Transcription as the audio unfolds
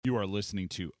You are listening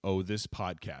to Oh This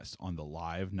Podcast on the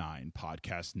Live 9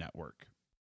 Podcast Network.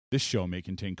 This show may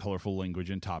contain colorful language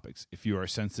and topics. If you are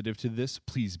sensitive to this,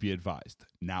 please be advised.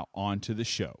 Now on to the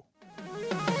show.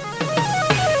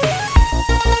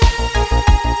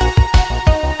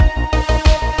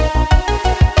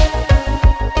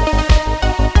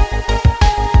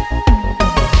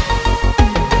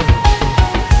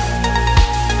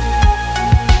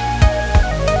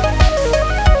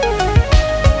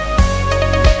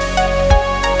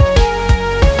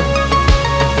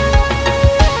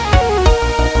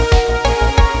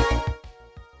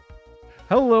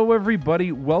 Hello,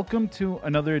 everybody. Welcome to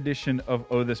another edition of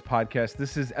Oh This Podcast.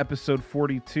 This is episode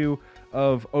 42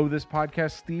 of Oh This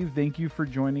Podcast. Steve, thank you for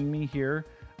joining me here.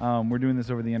 We're doing this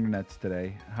over the internet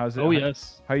today. How's it? Oh,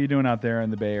 yes. How are you doing out there in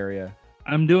the Bay Area?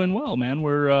 I'm doing well, man.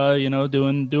 We're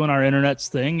doing our internet's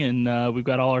thing, and we've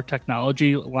got all our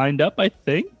technology lined up, I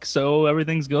think. So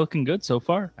everything's looking good so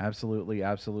far. Absolutely.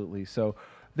 So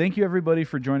thank you, everybody,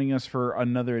 for joining us for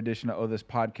another edition of Oh This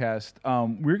Podcast.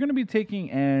 We're going to be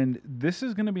this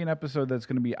is going to be an episode that's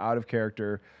going to be out of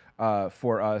character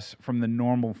for us from the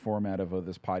normal format of Oh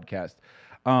This Podcast.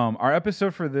 Our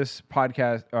episode for this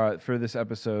podcast,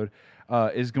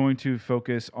 is going to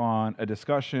focus on a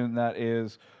discussion that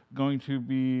is going to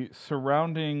be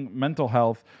surrounding mental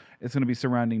health. It's going to be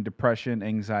surrounding depression,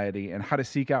 anxiety, and how to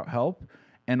seek out help,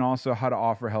 and also how to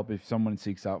offer help if someone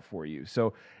seeks out for you.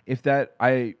 So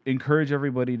I encourage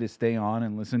everybody to stay on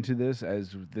and listen to this,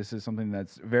 as this is something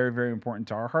that's very, very important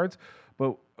to our hearts.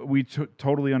 But we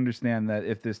totally understand that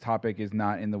if this topic is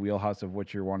not in the wheelhouse of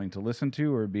what you're wanting to listen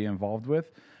to or be involved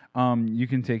with, you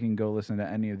can take and go listen to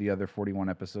any of the other 41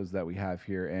 episodes that we have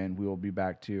here, and we will be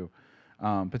back to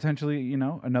potentially,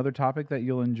 another topic that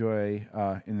you'll enjoy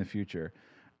in the future.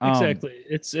 Exactly.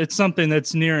 It's something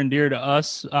that's near and dear to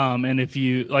us. And if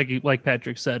you, like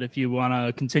Patrick said, if you want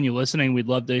to continue listening, we'd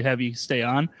love to have you stay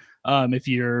on. If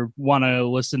you want to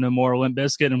listen to more Limp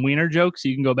Bizkit and Wiener jokes,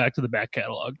 you can go back to the back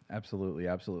catalog. Absolutely.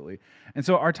 And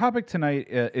so our topic tonight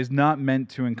is not meant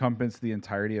to encompass the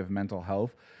entirety of mental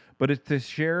health, but it's to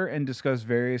share and discuss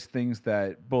various things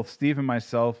that both Steve and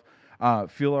myself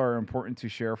feel are important to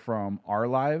share from our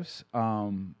lives,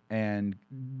 and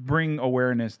bring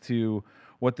awareness to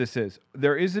what this is.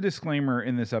 There is a disclaimer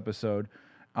in this episode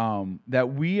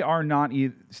that we are not,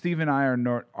 Steve and I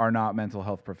are not mental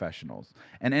health professionals.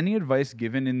 And any advice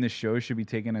given in this show should be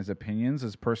taken as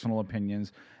personal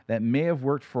opinions that may have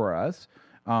worked for us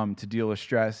to deal with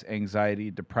stress,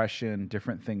 anxiety, depression,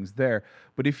 different things there.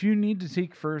 But if you need to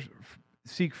seek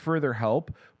further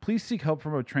help, please seek help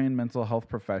from a trained mental health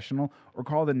professional or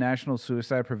call the National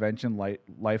Suicide Prevention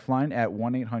Lifeline at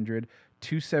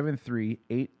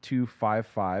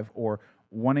 1-800-273-8255 or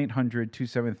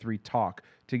 1-800-273-TALK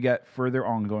to get further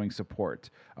ongoing support.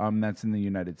 That's in the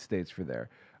United States for there.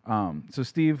 So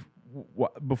Steve,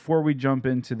 before we jump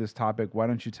into this topic, why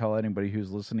don't you tell anybody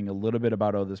who's listening a little bit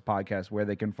about this podcast, where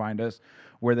they can find us,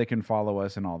 where they can follow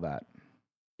us, and all that?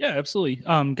 Yeah, absolutely.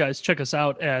 Guys, check us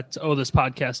out at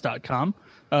ohthispodcast.com.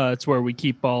 It's where we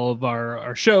keep all of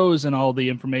our shows and all the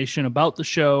information about the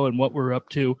show and what we're up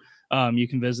to. You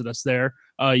can visit us there.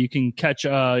 You can catch,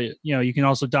 you can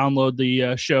also download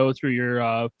the show through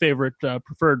your favorite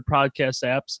preferred podcast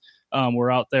apps. We're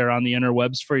out there on the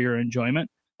interwebs for your enjoyment.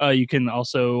 You can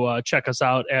also check us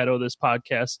out at Oh This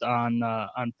Podcast on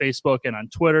Facebook and on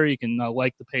Twitter. You can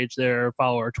like the page there,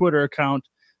 follow our Twitter account,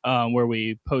 where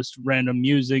we post random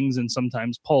musings and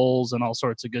sometimes polls and all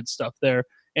sorts of good stuff there.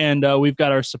 And we've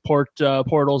got our support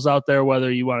portals out there,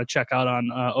 whether you want to check out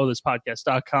on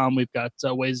ohthispodcast.com. We've got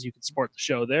ways you can support the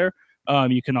show there.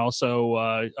 You can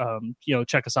also,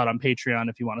 check us out on Patreon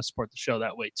if you want to support the show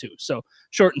that way too. So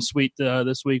short and sweet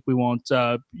this week. We won't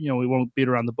beat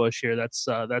around the bush here. That's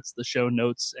the show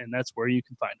notes, and that's where you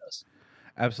can find us.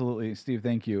 Absolutely, Steve.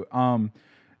 Thank you.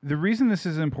 The reason this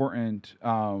is important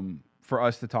for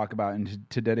us to talk about and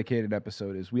to dedicate an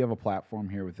episode is we have a platform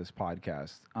here with this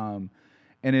podcast.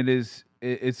 And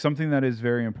it's something that is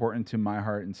very important to my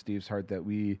heart and Steve's heart, that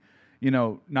we,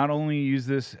 not only use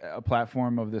this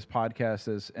platform of this podcast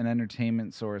as an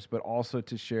entertainment source, but also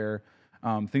to share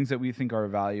things that we think are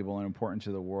valuable and important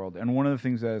to the world. And one of the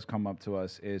things that has come up to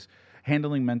us is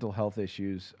handling mental health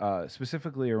issues,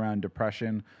 specifically around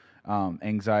depression,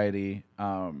 anxiety,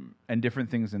 and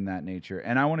different things in that nature.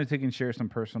 And I want to take and share some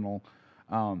personal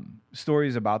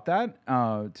stories about that,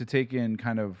 to take in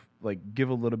kind of give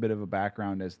a little bit of a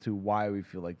background as to why we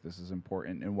feel like this is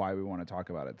important and why we want to talk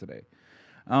about it today.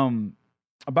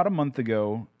 About a month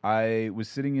ago, I was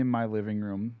sitting in my living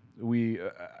room. We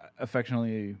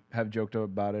affectionately have joked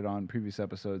about it on previous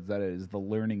episodes. That is the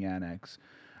learning annex.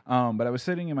 But I was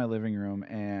sitting in my living room,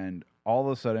 and all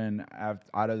of a sudden,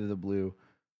 out of the blue,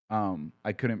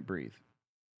 I couldn't breathe.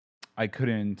 I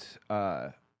couldn't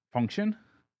function.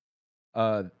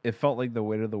 It felt like the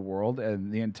weight of the world,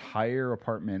 and the entire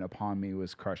apartment upon me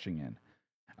was crushing in.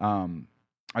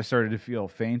 I started to feel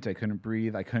faint. I couldn't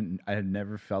breathe. I had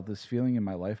never felt this feeling in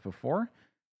my life before.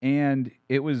 And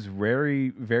it was very,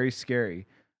 very scary.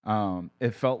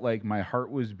 It felt like my heart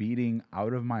was beating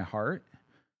out of my heart,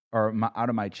 or out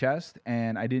of my chest,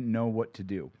 and I didn't know what to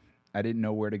do. I didn't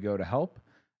know where to go to help.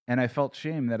 And I felt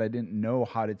shame that I didn't know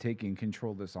how to take and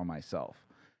control this on myself.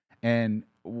 And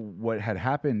what had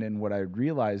happened, and what I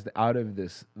realized out of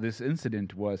this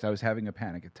incident, was I was having a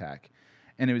panic attack,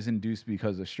 and it was induced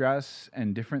because of stress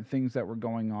and different things that were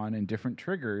going on, and different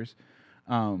triggers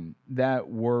that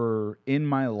were in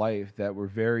my life that were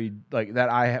very, like, that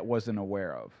I wasn't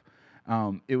aware of.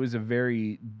 It was a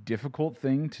very difficult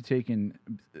thing to take in,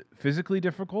 physically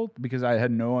difficult, because I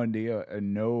had no idea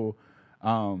and no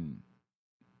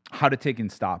how to take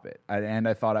and stop it, and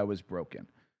I thought I was broken.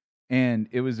 And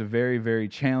it was a very, very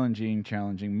challenging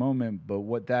moment. But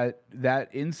what that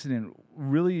incident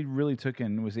really took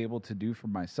and was able to do for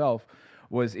myself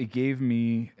was it gave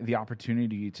me the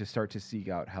opportunity to start to seek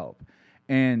out help.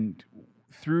 And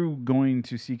through going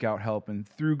to seek out help, and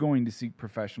through going to seek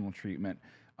professional treatment,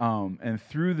 and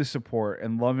through the support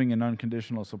and loving and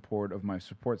unconditional support of my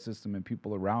support system and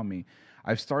people around me,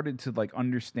 I've started to, like,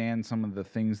 understand some of the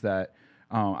things that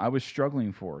I was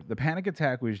struggling for. The panic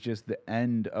attack was just the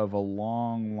end of a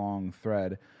long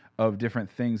thread of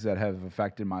different things that have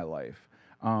affected my life.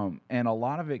 And a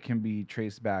lot of it can be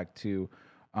traced back to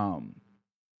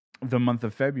the month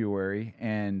of February.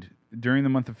 And during the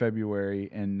month of February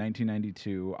in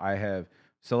 1992, I have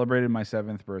celebrated my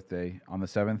 7th birthday on the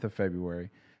 7th of February.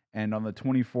 And on the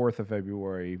 24th of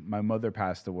February, my mother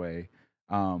passed away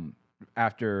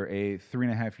after a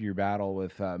 3.5-year battle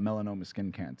with melanoma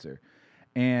skin cancer.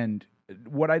 And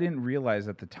what I didn't realize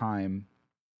at the time,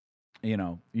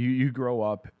 you grow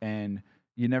up and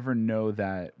you never know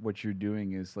that what you're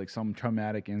doing is, like, some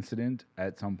traumatic incident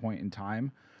at some point in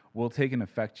time will take and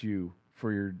affect you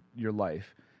for your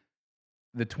life.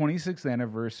 The 26th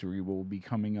anniversary will be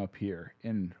coming up here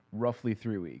in roughly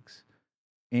 3 weeks.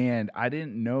 And I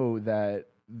didn't know that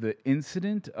the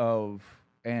incident of,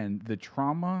 and the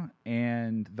trauma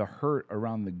and the hurt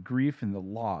around the grief and the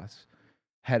loss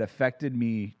had affected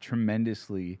me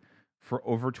tremendously for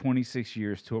over 26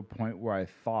 years, to a point where I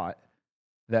thought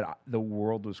that the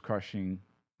world was crushing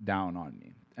down on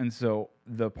me. And so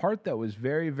the part that was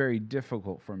very, very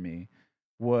difficult for me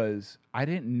was I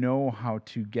didn't know how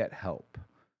to get help.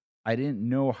 I didn't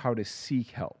know how to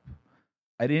seek help.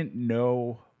 I didn't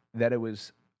know that it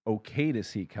was okay to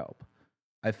seek help.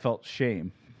 I felt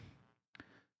shame.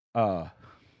 I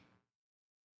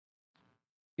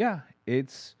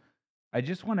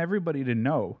just want everybody to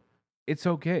know it's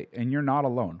okay, and you're not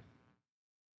alone.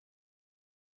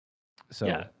 So,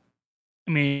 yeah,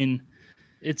 I mean,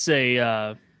 it's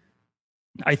I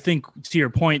think, to your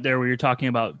point there, where you're talking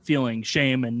about feeling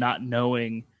shame and not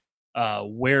knowing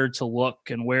where to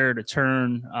look and where to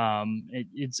turn.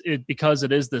 It's because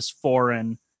it is this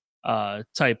foreign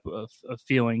type of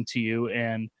feeling to you,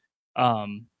 and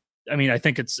I mean, I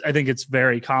think it's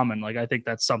very common. Like, I think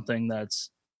that's something that's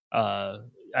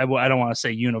I don't want to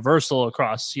say universal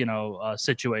across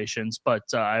situations,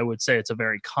 but I would say it's a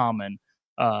very common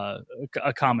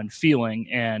a common feeling,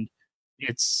 and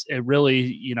it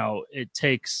really it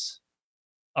takes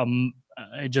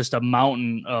just a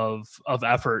mountain of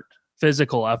effort,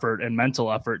 physical effort and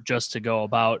mental effort, just to go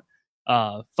about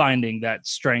finding that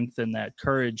strength and that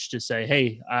courage to say,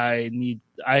 hey,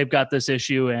 I've got this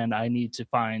issue, and I need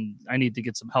to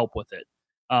get some help with it.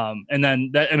 And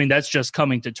then that's just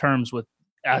coming to terms with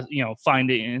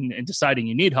finding and deciding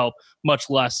you need help, much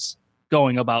less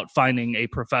going about finding a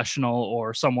professional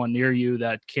or someone near you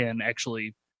that can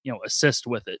actually assist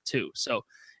with it too. So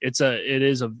it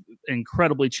is a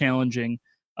incredibly challenging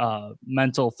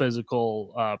mental,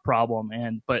 physical problem.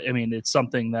 But I mean, it's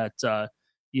something that I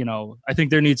think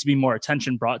there needs to be more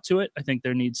attention brought to it. I think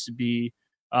there needs to be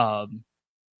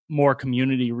more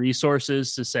community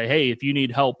resources to say, hey, if you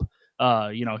need help,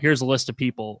 here's a list of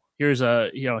people.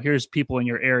 Here's people in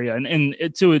your area, and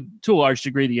to a large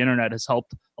degree, the internet has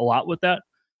helped a lot with that.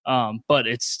 But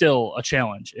it's still a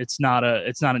challenge. It's not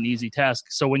an easy task.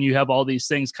 So when you have all these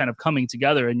things kind of coming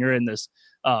together, and you're in this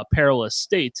perilous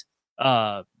state,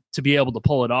 to be able to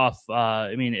pull it off,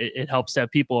 I mean, it helps to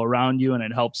have people around you, and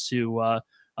it helps to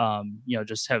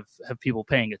just have people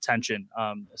paying attention.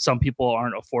 Some people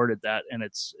aren't afforded that, and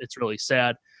it's really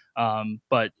sad.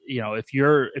 But if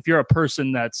you're a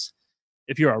person that's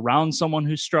if you're around someone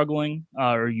who's struggling,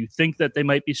 or you think that they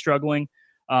might be struggling,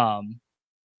 I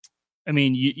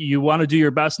mean, you want to do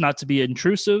your best not to be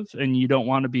intrusive, and you don't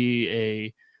want to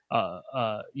be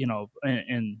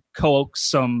and coax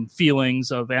some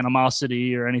feelings of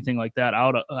animosity or anything like that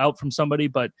out from somebody.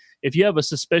 But if you have a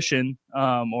suspicion,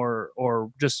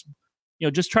 or just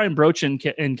just try and broach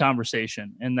in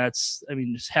conversation, and just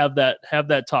have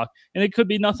that talk, and it could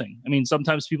be nothing. I mean,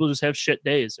 sometimes people just have shit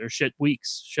days or shit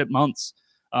weeks, shit months.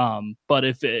 But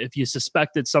if you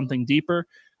suspect it's something deeper,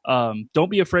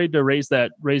 don't be afraid to raise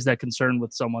that concern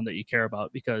with someone that you care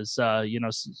about, because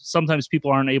sometimes people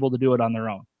aren't able to do it on their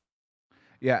own.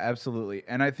 Yeah, absolutely.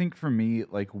 And I think for me,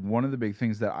 like one of the big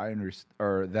things that I understand,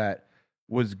 or that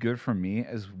was good for me,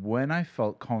 is when I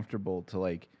felt comfortable to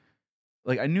like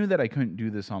I knew that I couldn't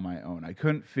do this on my own. I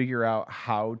couldn't figure out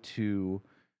how to,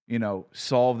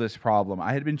 solve this problem.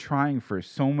 I had been trying for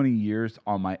so many years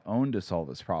on my own to solve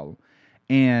this problem.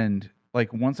 And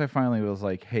like once I finally was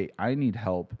like, hey, I need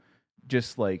help,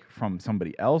 just like from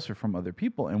somebody else or from other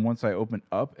people. And once I opened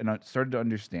up and I started to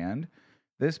understand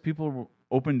this, people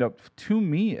opened up to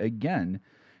me again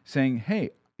saying,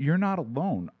 hey, you're not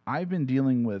alone. I've been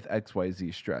dealing with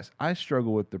XYZ stress. I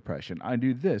struggle with depression. I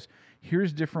do this.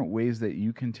 Here's different ways that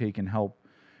you can take and help.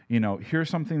 Here's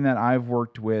something that I've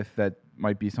worked with that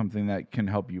might be something that can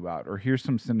help you out. Or here's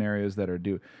some scenarios that are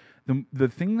due. The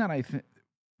thing that I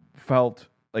felt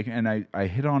like, and I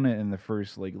hit on it in the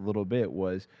first like little bit,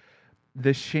 was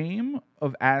the shame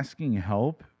of asking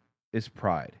help is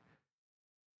pride.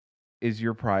 Is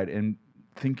your pride and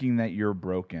thinking that you're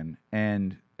broken,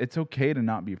 and it's okay to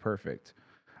not be perfect.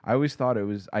 I always thought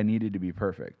I needed to be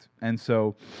perfect. And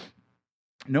so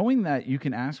knowing that you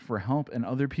can ask for help and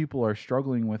other people are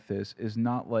struggling with this is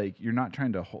not like you're not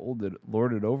trying to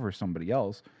lord it over somebody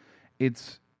else.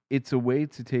 It's a way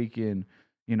to take in,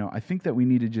 I think that we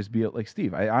need to just be like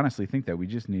Steve. I honestly think that we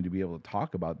just need to be able to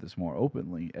talk about this more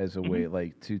openly as a way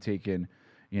like to take in,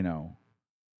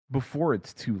 before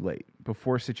it's too late,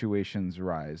 before situations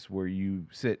rise where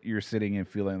you're sitting and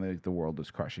feeling like the world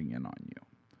is crushing in on you.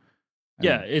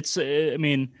 I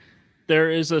mean,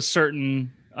 there is a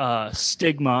certain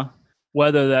stigma,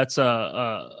 whether that's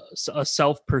a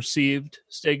self-perceived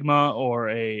stigma or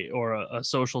a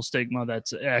social stigma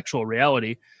that's actual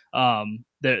reality.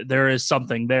 There is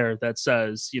something there that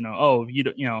says,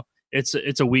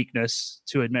 it's a weakness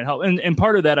to admit help, and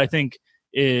part of that, I think,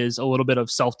 is a little bit of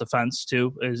self-defense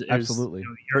too. Is absolutely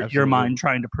your mind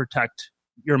trying to protect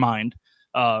your mind.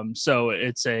 So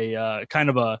it's a kind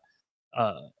of a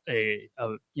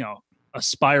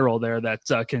spiral there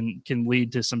that can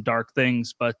lead to some dark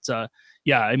things. But I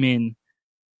mean,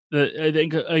 I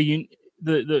think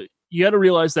you got to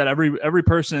realize that every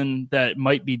person that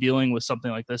might be dealing with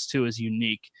something like this too is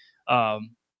unique.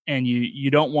 And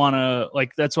you don't want to,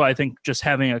 like, that's why I think just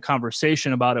having a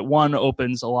conversation about it, one,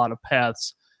 opens a lot of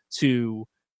paths to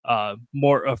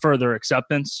more further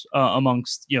acceptance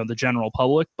amongst the general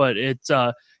public. But it's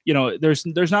there's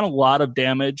not a lot of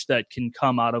damage that can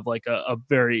come out of like a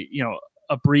very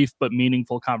a brief but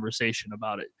meaningful conversation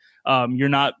about it. You're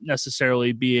not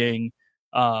necessarily being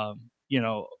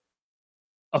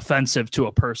offensive to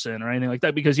a person or anything like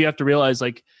that, because you have to realize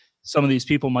like some of these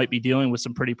people might be dealing with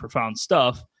some pretty profound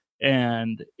stuff.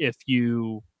 And if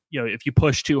you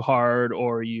push too hard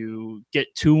or you get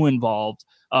too involved,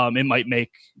 it might make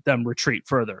them retreat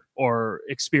further or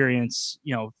experience,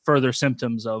 further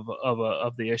symptoms of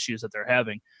the issues that they're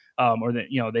having. Or that,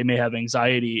 they may have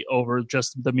anxiety over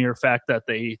just the mere fact that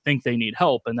they think they need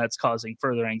help, and that's causing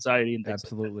further anxiety and things.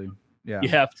 Absolutely. Like yeah.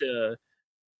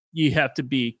 You have to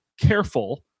be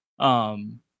careful,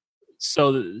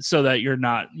 so that you're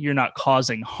not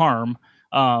causing harm.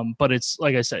 But it's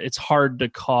like I said, it's hard to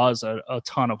cause a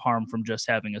ton of harm from just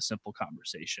having a simple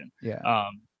conversation. Yeah.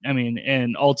 I mean,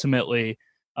 and ultimately,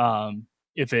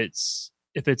 if it's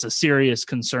a serious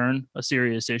concern, a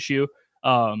serious issue,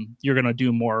 you're going to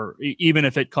do more, even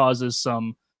if it causes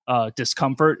some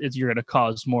discomfort. You're going to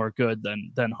cause more good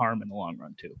than harm in the long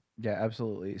run too. Yeah,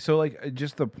 absolutely. So like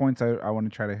just the points I want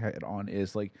to try to hit on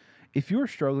is like, if you're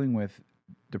struggling with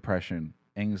depression,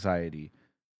 anxiety,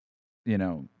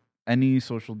 any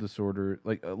social disorder,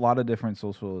 like a lot of different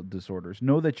social disorders,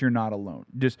 know that you're not alone.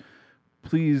 Just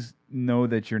please know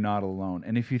that you're not alone.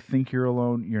 And if you think you're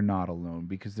alone, you're not alone,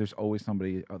 because there's always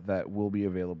somebody that will be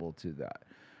available to that.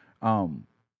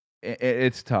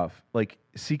 It's tough. Like,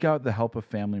 seek out the help of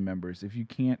family members. If you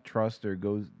can't trust or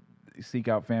go seek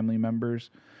out family members,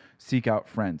 seek out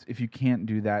friends. If you can't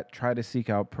do that, try to seek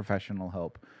out professional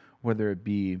help, whether it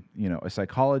be, a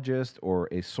psychologist or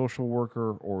a social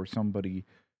worker or somebody,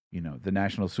 the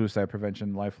National Suicide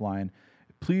Prevention Lifeline.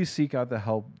 please seek out the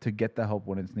help to get the help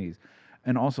when it's needs.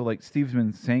 And also, like Steve's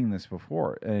been saying this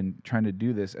before and trying to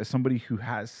do this as somebody who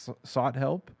has sought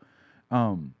help.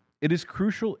 It is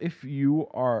crucial if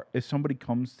somebody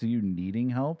comes to you needing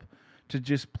help to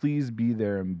just please be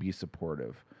there and be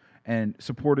supportive. And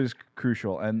support is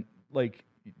crucial. And like,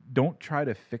 don't try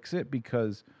to fix it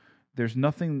because there's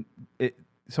nothing.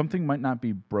 Something might not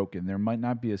be broken. There might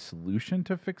not be a solution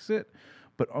to fix it,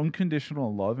 but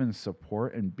unconditional love and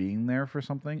support and being there for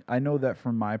something. I know that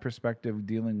from my perspective,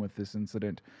 dealing with this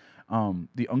incident,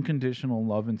 the unconditional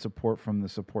love and support from the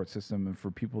support system and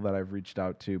for people that I've reached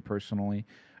out to personally,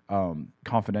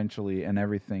 confidentially and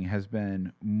everything has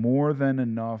been more than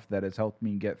enough that has helped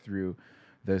me get through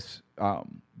this,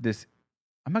 this,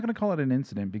 I'm not going to call it an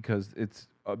incident because it's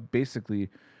basically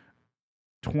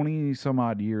 20 some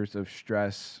odd years of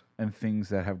stress and things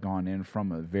that have gone in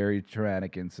from a very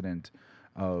traumatic incident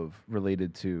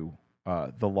related to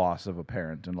the loss of a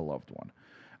parent and a loved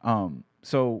one.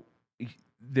 So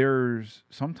there's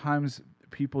sometimes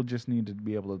people just need to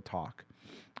be able to talk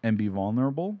and be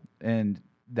vulnerable. And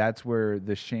that's where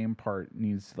the shame part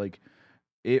needs, like,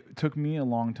 it took me a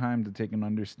long time to take and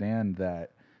understand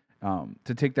that,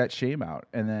 to take that shame out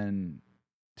and then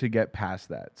to get past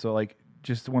that. So like,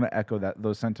 just want to echo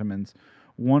those sentiments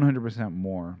 100%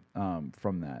 more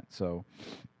from that. So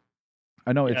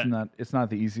I know it's not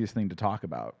the easiest thing to talk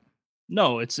about.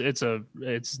 No, it's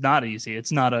not easy.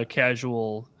 It's not a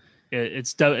casual.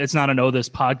 It's not an this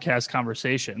podcast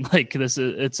conversation. Like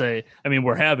I mean,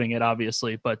 we're having it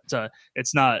obviously, but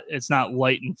it's not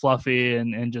light and fluffy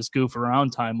and just goof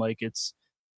around time. Like it's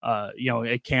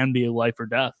it can be life or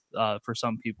death for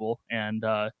some people, and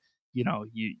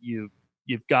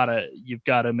you've got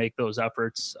to make those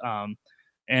efforts.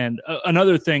 And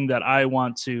another thing that I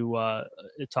want to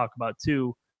talk about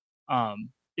too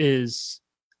is,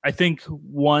 I think,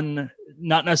 one,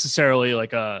 not necessarily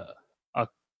like a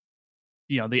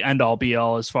the end all be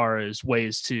all as far as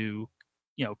ways to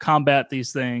combat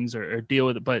these things or deal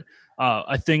with it, but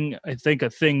I think a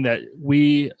thing that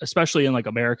we, especially in like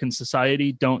American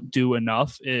society, don't do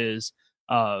enough is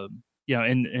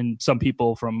and some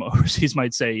people from overseas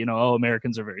might say, oh,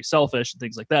 Americans are very selfish and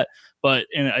things like that. But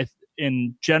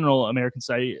in general, American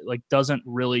society like doesn't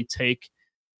really take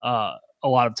a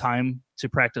lot of time to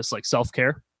practice like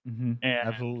self-care. Mm-hmm.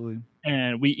 Absolutely.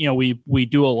 And we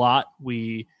do a lot.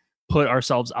 We put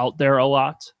ourselves out there a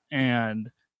lot. And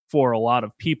for a lot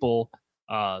of people,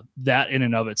 that in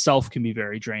and of itself can be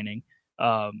very draining.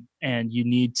 And you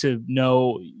need to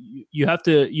know, you have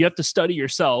to study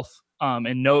yourself,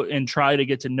 and try to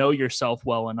get to know yourself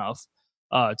well enough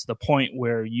to the point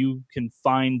where you can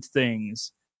find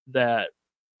things that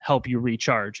help you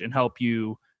recharge and help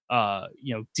you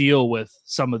deal with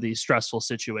some of these stressful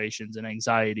situations and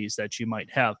anxieties that you might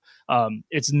have.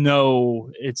 It's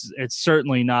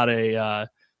certainly not a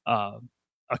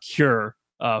cure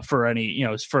for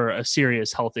any, for a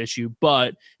serious health issue,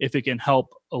 but if it can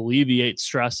help alleviate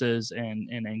stresses and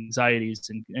anxieties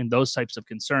and those types of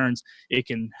concerns, it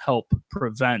can help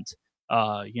prevent,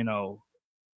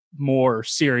 more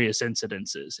serious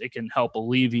incidences. It can help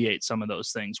alleviate some of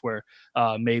those things where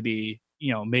maybe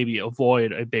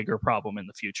avoid a bigger problem in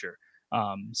the future.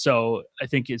 So I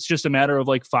think it's just a matter of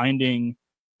like finding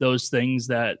those things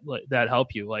that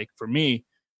help you. Like for me,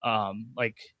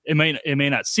 like it may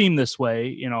not seem this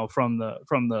way, from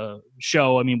the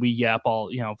show. I mean, we yap all,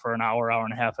 for an hour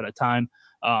and a half at a time.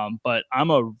 But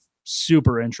I'm a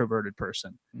super introverted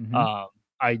person.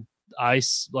 Mm-hmm. I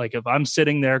like, if I'm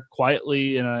sitting there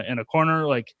quietly in a corner,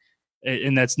 like,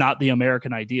 and that's not the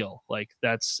American ideal. Like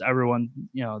that's everyone,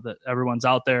 that everyone's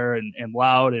out there and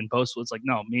loud and boastful. It's like,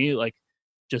 no, me, like,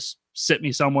 just sit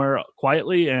me somewhere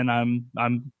quietly and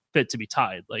I'm fit to be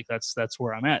tied. Like that's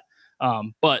where I'm at.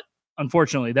 But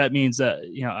unfortunately that means that,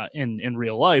 in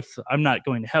real life, I'm not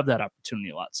going to have that opportunity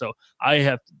a lot. So I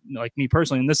have, like me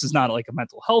personally, and this is not like a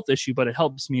mental health issue, but it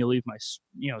helps me alleviate my,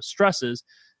 stresses.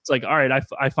 It's like, all right,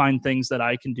 I find things that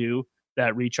I can do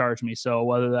that recharge me. So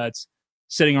whether that's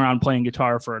sitting around playing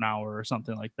guitar for an hour or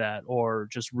something like that, or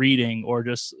just reading, or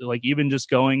just like even just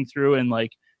going through and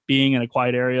like being in a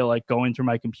quiet area, like going through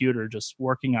my computer, just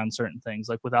working on certain things,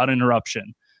 like without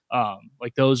interruption.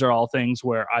 Like those are all things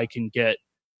where I can get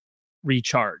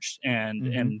recharged and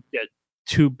Mm-hmm. and get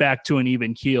back to an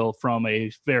even keel from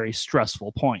a very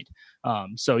stressful point.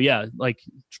 So yeah, like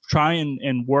try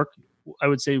and work. I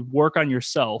would say work on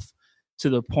yourself to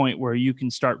the point where you can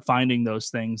start finding those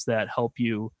things that help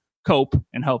you cope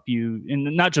and help you, and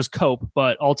not just cope,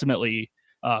 but ultimately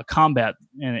combat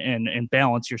and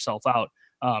balance yourself out.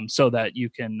 so that you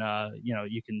can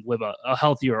you can live a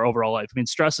healthier overall life. I mean,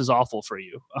 stress is awful for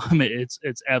you.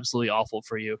 It's absolutely awful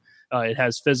for you. It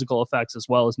has physical effects as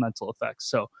well as mental effects.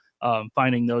 So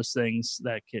finding those things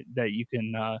that you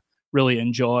can really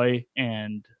enjoy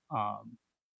and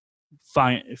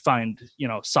find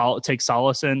take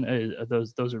solace in,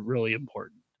 those are really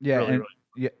important. Yeah, Really, and really.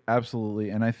 yeah, absolutely.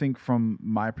 And I think from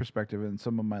my perspective and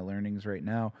some of my learnings right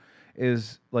now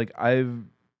is like I've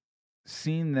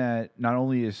seen that not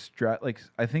only is stress, like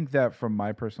I think that from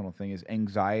my personal thing is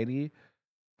anxiety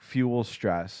fuels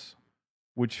stress,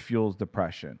 which fuels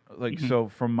depression. Like, Mhm. so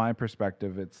from my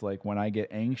perspective, it's like when I get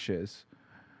anxious,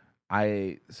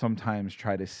 I sometimes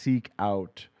try to seek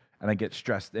out and I get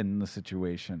stressed in the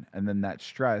situation. And then that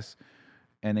stress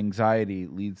and anxiety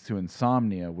leads to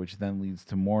insomnia, which then leads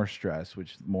to more stress,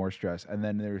 which more stress. And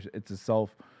then it's a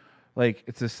self, like,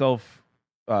 it's a self,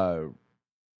 uh,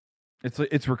 it's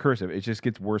recursive. It just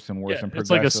gets worse and worse Yeah, and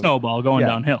it's like a progressive. snowball going Yeah,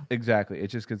 downhill. exactly. It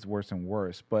just gets worse and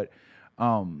worse. But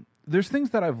there's things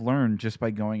that I've learned just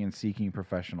by going and seeking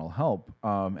professional help,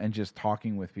 and just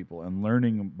talking with people and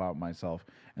learning about myself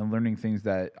and learning things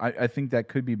that I think that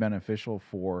could be beneficial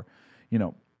for, you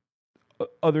know,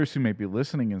 others who may be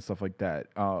listening and stuff like that.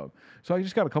 So I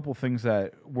just got a couple things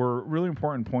that were really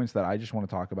important points that I just want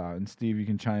to talk about. And Steve, you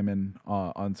can chime in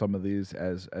on some of these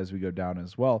as we go down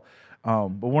as well.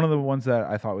 But one of the ones that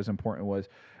I thought was important was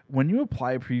when you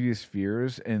apply previous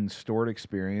fears and stored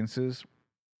experiences,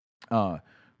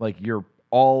 like you're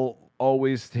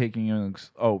always taking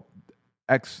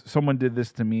X, someone did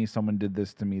this to me, someone did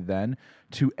this to me then,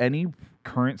 to any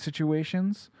current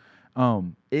situations,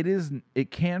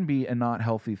 it can be a not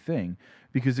healthy thing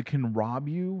because it can rob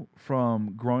you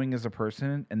from growing as a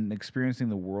person and experiencing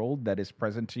the world that is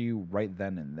present to you right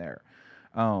then and there.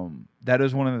 That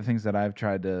is one of the things that I've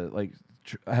tried to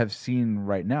have seen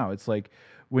right now. It's like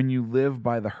when you live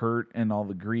by the hurt and all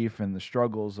the grief and the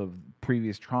struggles of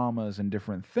previous traumas and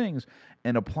different things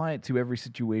and apply it to every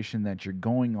situation that you're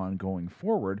going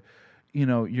forward,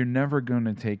 you're never going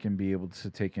to take and be able to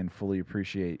take and fully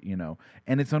appreciate,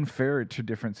 and it's unfair to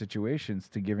different situations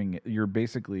to you're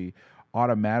basically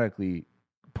automatically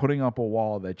putting up a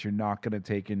wall that you're not going to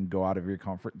take and go out of your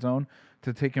comfort zone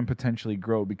to take and potentially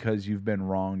grow because you've been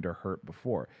wronged or hurt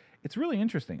before. It's really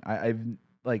interesting. I've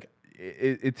like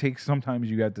it takes sometimes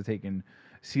you got to take and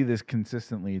see this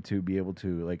consistently to be able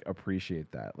to like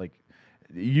appreciate that. Like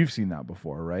you've seen that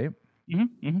before, right?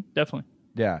 Definitely.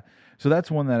 Yeah. So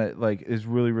that's one that like is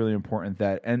really, really important.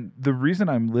 That, and the reason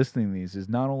I'm listing these is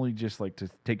not only just like to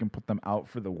take and put them out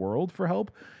for the world for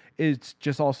help, it's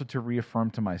just also to reaffirm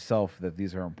to myself that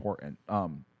these are important.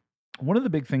 One of the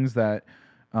big things that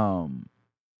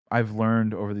I've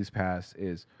learned over these past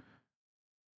is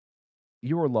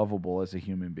you are lovable as a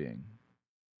human being,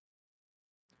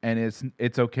 and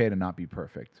it's okay to not be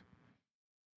perfect,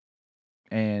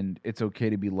 and it's okay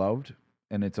to be loved,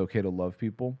 and it's okay to love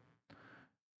people.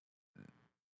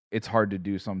 It's hard to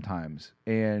do sometimes.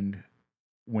 And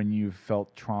when you've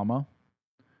felt trauma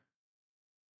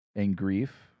and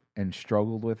grief and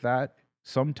struggled with that,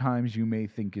 sometimes you may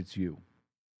think it's you,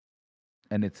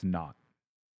 and it's not.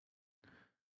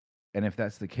 And if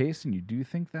that's the case and you do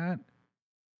think that,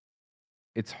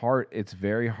 it's hard. It's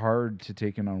very hard to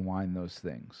take and unwind those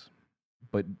things.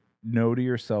 But know to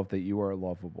yourself that you are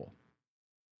lovable,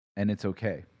 and it's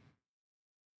okay.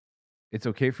 It's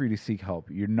okay for you to seek help.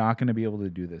 You're not going to be able to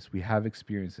do this. We have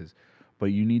experiences, but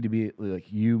you need to be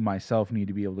like myself, need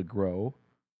to be able to grow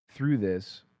through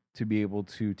this to be able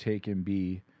to take and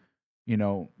be,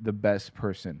 the best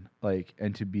person,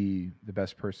 and to be the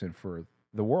best person for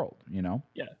the world. Yeah.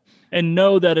 And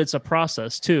know that it's a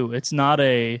process too. It's not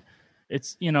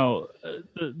it's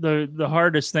the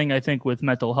hardest thing I think with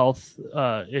mental health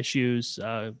issues,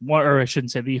 or I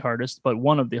shouldn't say the hardest, but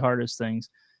one of the hardest things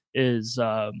is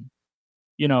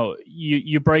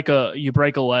you break a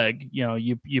leg,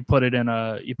 you put it in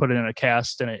a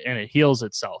cast and it heals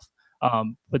itself.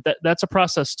 But that's a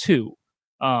process too.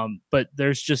 But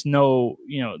there's just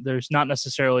there's not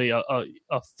necessarily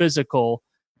a physical,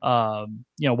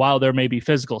 while there may be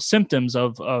physical symptoms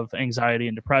of anxiety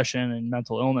and depression and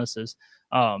mental illnesses,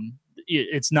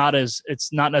 it's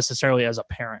not necessarily as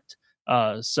apparent.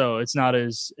 So it's not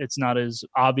as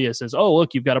obvious as, oh,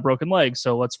 look, you've got a broken leg,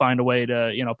 so let's find a way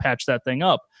to patch that thing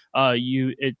up.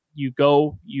 You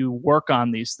work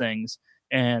on these things,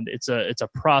 and it's a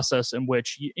process in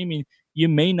which it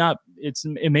may not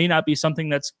be something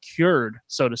that's cured,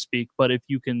 so to speak, but if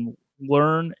you can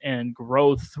learn and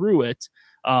grow through it,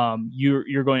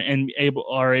 you're going and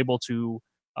are able to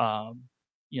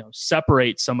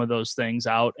separate some of those things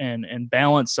out and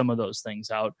balance some of those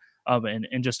things out.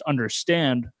 and just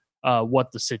understand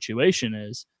what the situation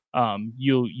is,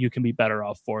 you can be better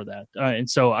off for that. And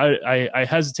so I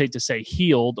hesitate to say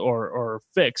healed or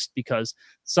fixed, because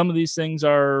some of these things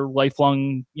are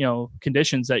lifelong,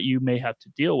 conditions that you may have to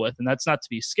deal with. And that's not to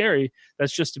be scary.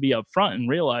 That's just to be upfront and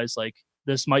realize, like,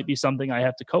 this might be something I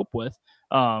have to cope with.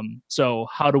 So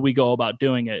how do we go about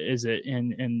doing it? Is it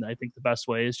and I think the best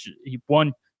way is,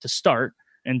 one, to start,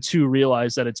 and two,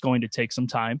 realize that it's going to take some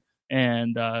time,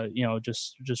 and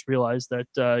just realize that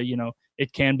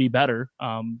it can be better,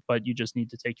 but you just need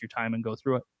to take your time and go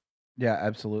through it. Yeah,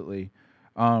 absolutely.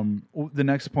 The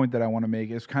next point that I want to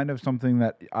make is kind of something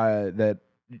that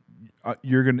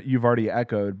you've already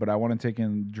echoed, but I want to take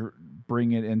and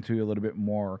bring it into a little bit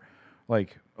more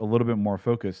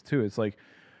focus too. It's like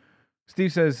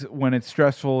Steve says, when it's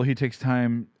stressful, he takes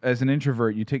time. As an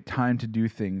introvert, you take time to do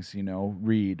things,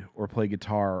 read or play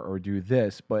guitar or do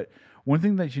this. But one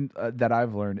thing that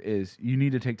I've learned is you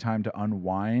need to take time to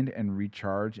unwind and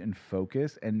recharge and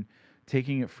focus, and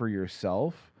taking it for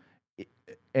yourself.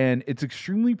 And it's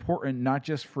extremely important, not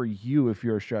just for you if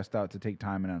you're stressed out, to take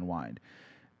time and unwind.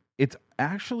 It's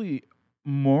actually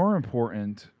more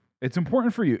important. It's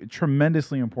important for you,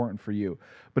 tremendously important for you,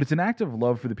 but it's an act of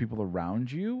love for the people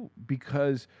around you,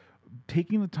 because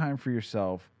taking the time for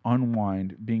yourself,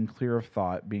 unwind, being clear of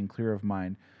thought, being clear of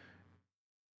mind,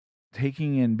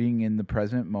 taking in being in the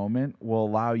present moment will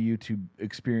allow you to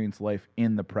experience life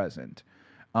in the present.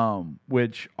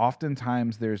 Which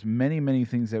oftentimes there's many, many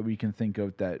things that we can think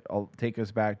of that will take us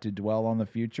back to dwell on the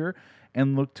future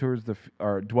and look towards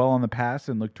or dwell on the past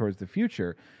and look towards the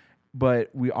future. But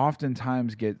we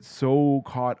oftentimes get so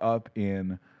caught up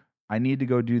in, I need to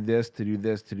go do this, to do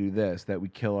this, to do this, that we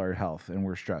kill our health and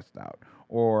we're stressed out.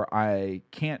 Or I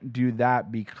can't do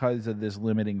that because of this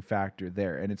limiting factor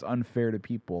there. And it's unfair to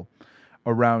people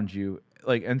around you.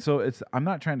 And so I'm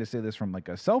not trying to say this from like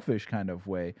a selfish kind of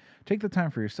way. Take the time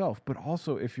for yourself, but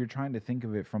also if you're trying to think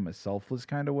of it from a selfless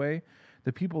kind of way,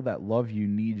 the people that love you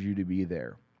need you to be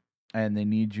there, and they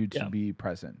need you to be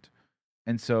present.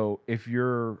 And so if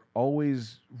you're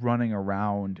always running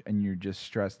around and you're just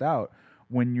stressed out,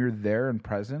 when you're there and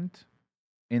present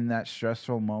in that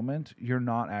stressful moment, you're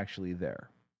not actually there.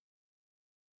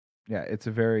 Yeah, it's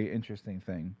a very interesting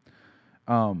thing.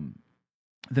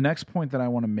 The next point that I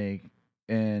want to make,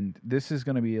 and this is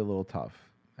going to be a little tough,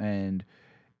 and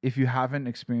if you haven't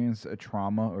experienced a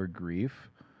trauma or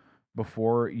grief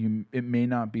before, it may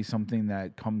not be something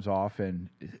that comes off and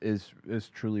is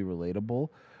truly relatable.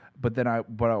 But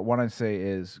what I want to say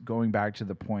is, going back to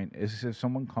the point, is if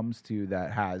someone comes to you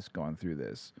that has gone through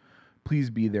this, please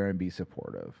be there and be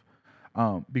supportive.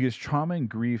 Because trauma and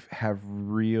grief have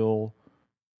real,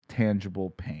 tangible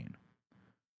pain.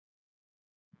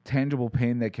 Tangible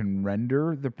pain that can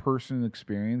render the person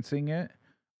experiencing it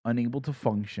unable to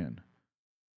function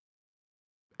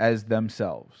as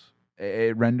themselves.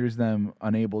 It renders them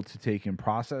unable to take and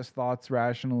process thoughts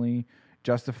rationally,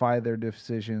 justify their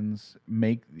decisions,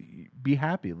 be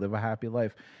happy, live a happy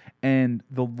life. And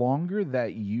the longer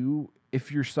that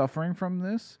if you're suffering from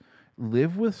this,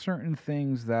 live with certain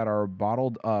things that are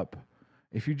bottled up.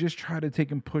 If you just try to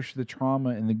take and push the trauma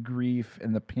and the grief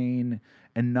and the pain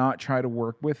and not try to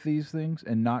work with these things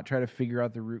and not try to figure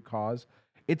out the root cause,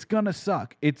 it's gonna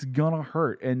suck. It's gonna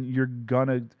hurt, and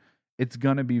it's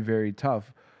gonna be very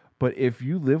tough. But if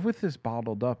you live with this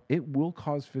bottled up, it will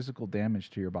cause physical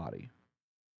damage to your body.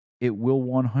 It will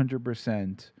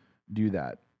 100% do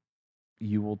that.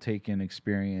 You will take and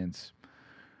experience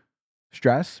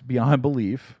stress beyond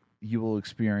belief. You will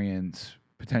experience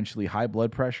potentially high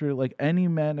blood pressure, like any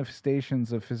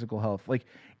manifestations of physical health. Like,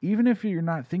 even if you're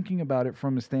not thinking about it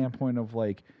from a standpoint of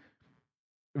like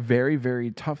very, very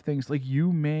tough things, like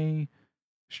you may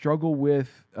struggle with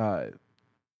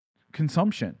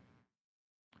consumption,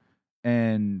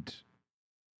 and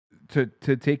to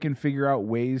take and figure out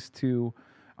ways to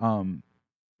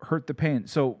hurt the pain.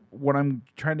 So what I'm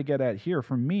trying to get at here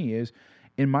for me is,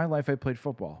 in my life, I played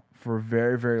football for a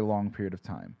very, very long period of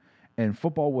time. And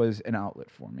football was an outlet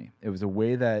for me. It was a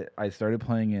way that I started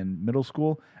playing in middle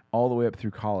school all the way up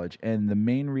through college. And the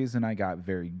main reason I got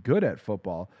very good at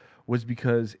football was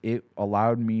because it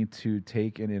allowed me to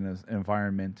take it in an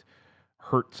environment,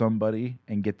 hurt somebody,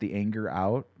 and get the anger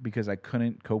out, because I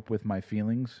couldn't cope with my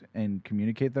feelings and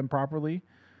communicate them properly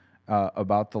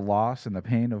about the loss and the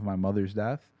pain of my mother's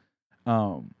death.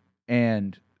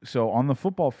 And so on the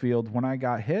football field, when I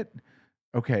got hit,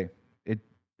 okay,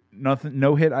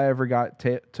 no hit I ever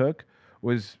took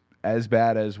was as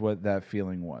bad as what that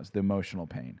feeling was, the emotional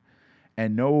pain.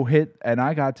 And no hit, and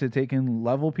I got to take and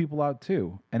level people out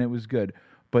too, and it was good.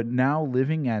 But now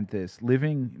living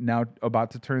now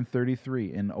about to turn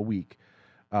 33 in a week,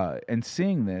 and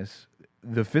seeing this,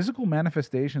 the physical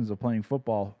manifestations of playing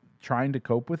football, trying to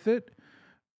cope with it,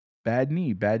 bad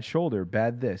knee, bad shoulder,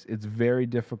 bad this. It's very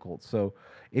difficult. So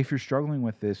if you're struggling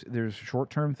with this, there's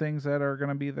short-term things that are going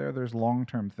to be there. There's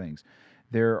long-term things.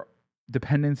 Their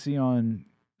dependency on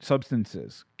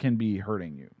substances can be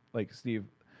hurting you. Like Steve,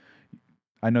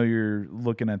 I know you're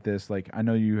looking at this. Like I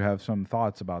know you have some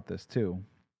thoughts about this too.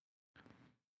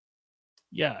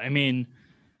 Yeah, I mean,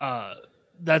 uh,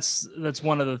 that's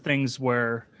one of the things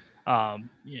where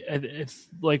if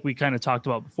like we kind of talked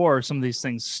about before, some of these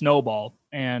things snowball,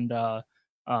 and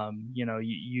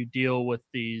you deal with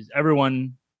these.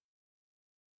 Everyone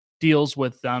deals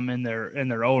with them in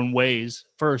their own ways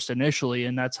first initially,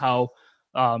 and that's how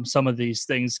some of these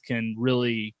things can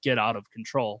really get out of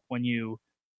control when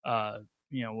uh,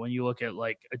 when you look at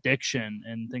like addiction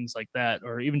and things like that,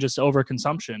 or even just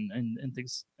overconsumption and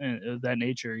things of that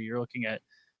nature. You're looking at,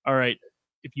 all right,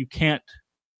 if you can't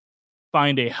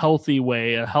find a healthy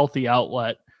way, a healthy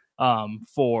outlet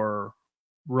for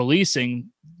releasing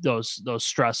those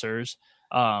stressors,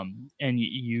 and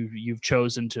you've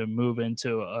chosen to move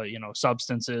into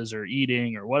substances or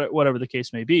eating or whatever the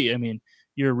case may be. I mean,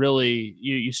 you're really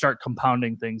you start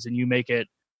compounding things, and you make it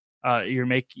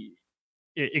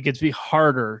it gets to be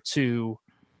harder to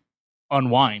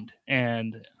unwind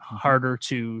and harder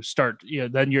to start.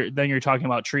 Then you're talking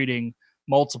about treating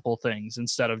multiple things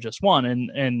instead of just one,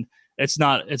 and it's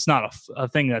not a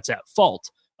thing that's at fault.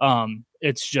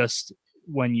 It's just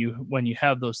when you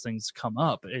have those things come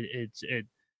up,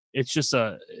 it's just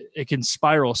it can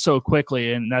spiral so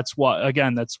quickly, and that's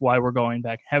why we're going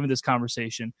back having this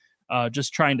conversation,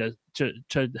 just trying to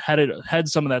head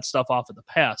some of that stuff off of the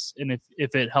past. And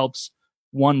if it helps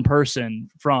one person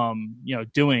from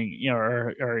doing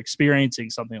or experiencing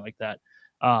something like that,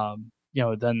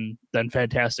 then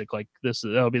fantastic. Like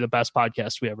that'll be the best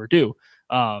podcast we ever do.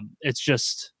 It's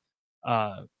just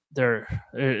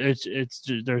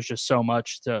there's just so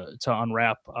much to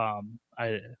unwrap. I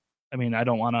mean, I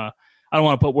don't want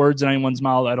to put words in anyone's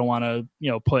mouth. I don't want to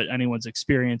put anyone's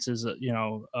experiences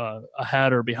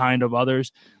ahead or behind of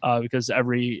others, because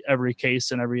every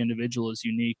case and every individual is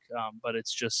unique. But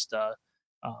it's just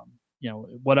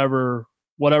whatever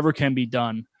can be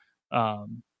done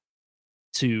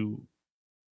to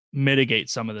mitigate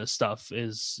some of this stuff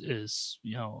is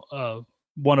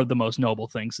one of the most noble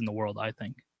things in the world, I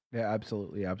think. Yeah,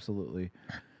 absolutely, absolutely.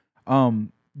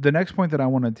 The next point that I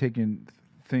want to take in,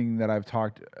 thing that I've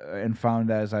talked and found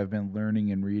as I've been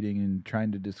learning and reading and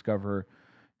trying to discover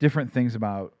different things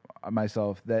about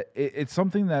myself, that it's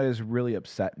something that has really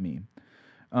upset me.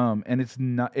 And it's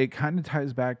not. It kind of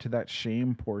ties back to that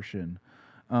shame portion.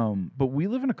 But we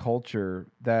live in a culture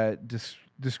that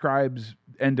describes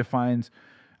and defines.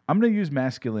 I'm going to use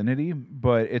masculinity,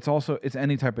 but it's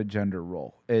any type of gender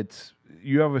role. It's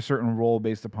you have a certain role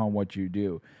based upon what you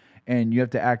do, and you have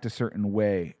to act a certain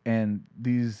way. And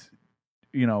these,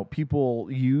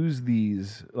 people use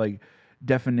these like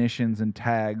definitions and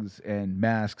tags and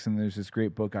masks. And there's this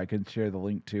great book I can share the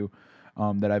link to,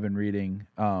 that I've been reading.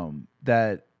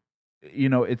 That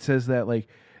it says that like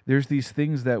there's these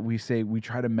things that we say we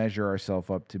try to measure ourselves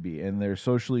up to be, and they're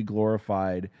socially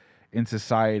glorified in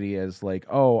society as like,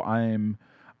 oh, I'm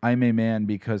a man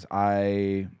because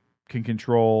I can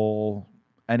control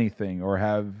anything or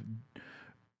have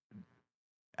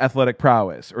athletic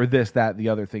prowess or this, that, the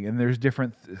other thing. And there's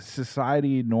different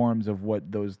society norms of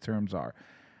what those terms are.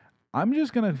 I'm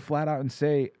just going to flat out and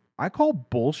say I call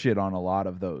bullshit on a lot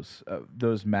of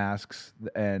those masks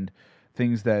and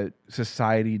things that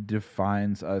society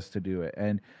defines us to do it.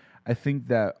 And I think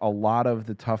that a lot of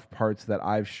the tough parts that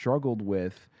I've struggled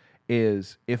with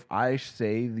is if I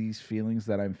say these feelings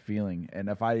that I'm feeling and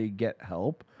if I get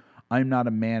help, I'm not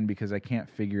a man because I can't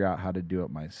figure out how to do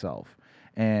it myself.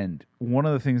 And one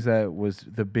of the things that was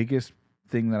the biggest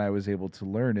thing that I was able to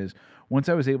learn is once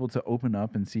I was able to open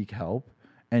up and seek help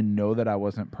and know that I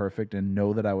wasn't perfect and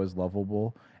know that I was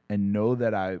lovable and know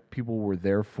that people were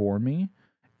there for me,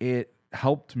 it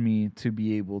helped me to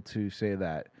be able to say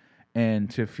that and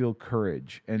to feel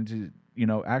courage and to,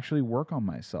 actually work on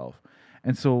myself.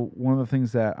 And so one of the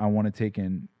things that I want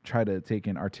to try to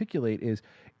articulate is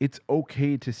it's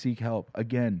okay to seek help.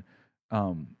 Again,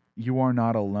 you are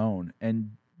not alone.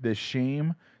 And the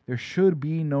shame, there should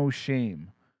be no shame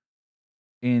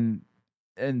in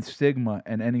stigma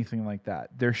and anything like that.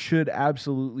 There should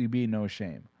absolutely be no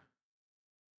shame.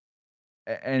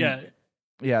 And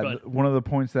one of the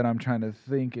points that I'm trying to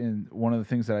think, and one of the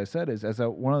things that I said is,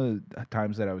 one of the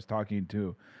times that I was talking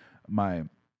to my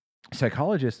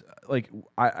psychologist, like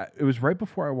it was right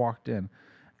before I walked in,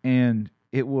 and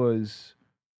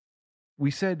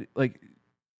we said like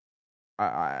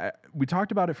we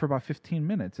talked about it for about 15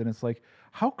 minutes, and it's like,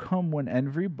 how come when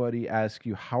everybody asks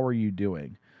you how are you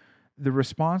doing, the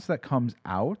response that comes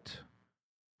out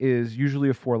is usually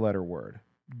a 4-letter word: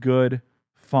 good,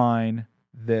 fine,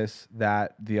 this,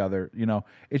 that, the other.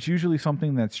 It's usually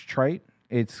something that's trite,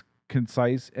 it's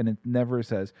concise, and it never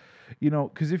says,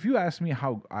 because if you ask me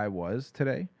how I was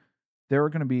today, there are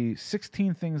going to be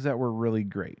 16 things that were really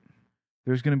great.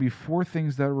 There's going to be 4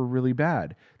 things that were really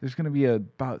bad. There's going to be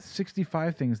about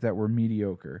 65 things that were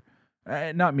mediocre.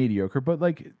 Not mediocre, but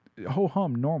like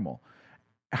ho-hum, normal.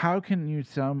 How can you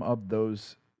sum up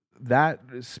that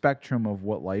spectrum of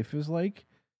what life is like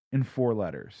in 4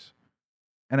 letters?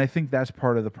 And I think that's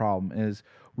part of the problem is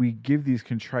we give these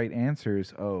contrite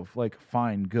answers of like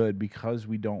fine, good, because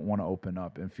we don't want to open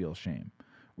up and feel shame.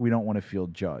 We don't want to feel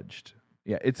judged.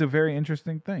 Yeah, it's a very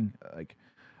interesting thing. Like,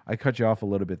 I cut you off a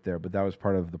little bit there, but that was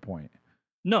part of the point.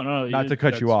 No, not to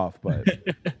cut you off, but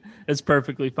it's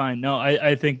perfectly fine. No,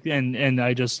 I think, and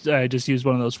I just used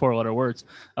one of those 4-letter words.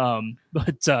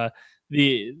 But I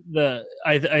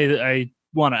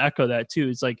want to echo that too.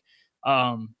 It's like,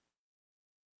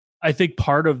 I think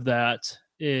part of that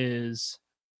is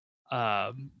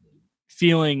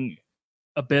feeling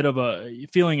a bit of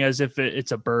feeling as if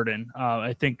it's a burden.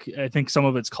 I think some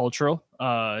of it's cultural.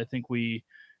 I think we,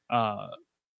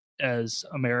 as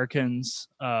Americans,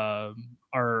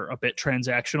 are a bit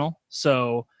transactional.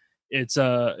 So it's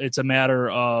a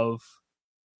matter of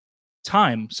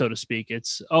time, so to speak.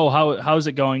 It's, how's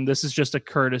it going? This is just a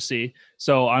courtesy,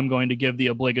 so I'm going to give the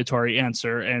obligatory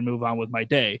answer and move on with my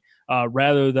day,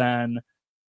 rather than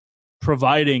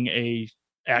providing a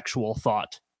actual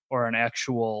thought or an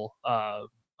actual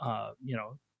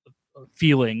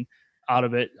feeling out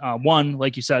of it. One,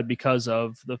 like you said, because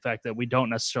of the fact that we don't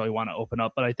necessarily want to open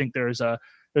up, but I think there's a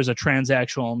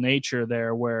transactional nature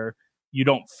there where you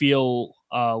don't feel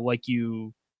like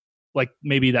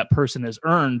maybe that person has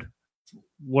earned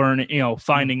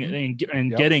finding and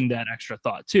getting that extra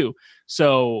thought too.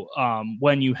 So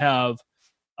when you have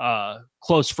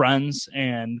close friends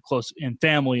and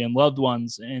family and loved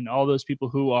ones and all those people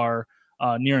who are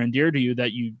near and dear to you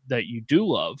that you do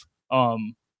love,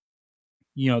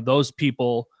 those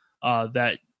people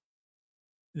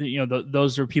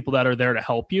those are people that are there to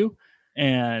help you.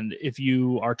 And if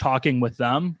you are talking with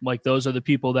them, like, those are the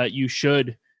people that you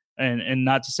should, and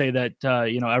not to say that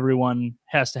everyone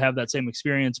has to have that same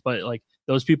experience, but like,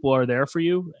 those people are there for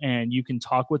you and you can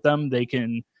talk with them. They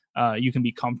can you can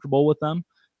be comfortable with them,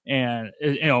 and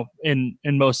in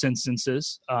most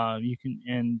instances you can,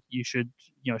 and you should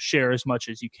share as much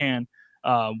as you can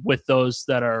with those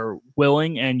that are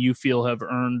willing and you feel have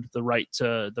earned the right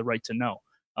to know.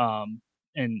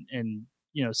 And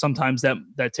sometimes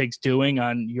that takes doing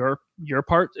on your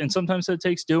part, and sometimes it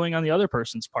takes doing on the other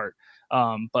person's part.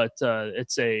 But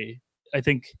I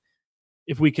think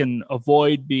if we can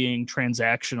avoid being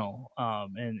transactional,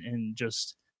 and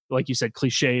just, like you said,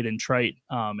 cliched and trite,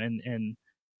 and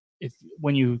if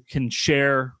when you can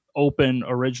share open,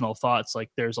 original thoughts,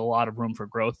 like, there's a lot of room for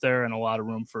growth there, and a lot of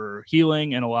room for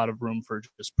healing, and a lot of room for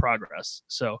just progress.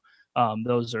 So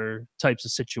those are types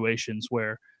of situations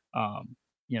where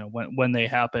when they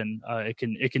happen,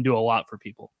 it can do a lot for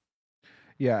people.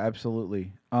 Yeah,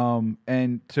 absolutely.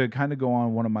 And to kind of go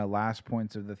on, one of my last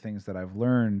points of the things that I've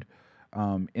learned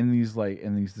in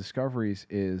these discoveries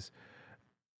is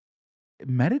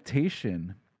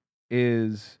meditation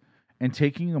and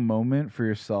taking a moment for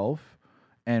yourself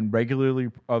and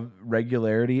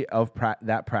regularity of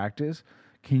that practice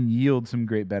can yield some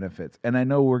great benefits. And I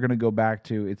know we're going to go back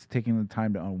to it's taking the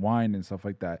time to unwind and stuff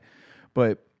like that,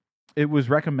 but it was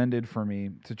recommended for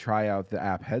me to try out the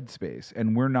app Headspace,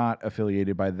 and we're not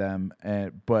affiliated by them,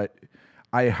 but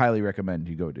I highly recommend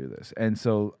you go do this. And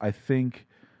so I think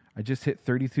I just hit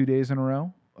 32 days in a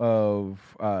row of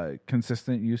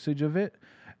consistent usage of it,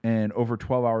 and over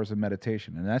 12 hours of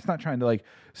meditation. And that's not trying to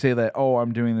say that,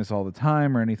 I'm doing this all the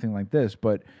time or anything like this,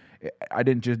 but I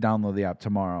didn't just download the app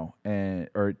tomorrow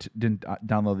didn't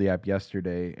download the app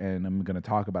yesterday, and I'm going to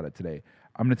talk about it today.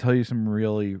 I'm going to tell you some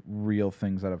really real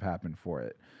things that have happened for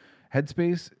it.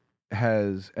 Headspace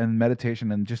and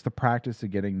meditation and just the practice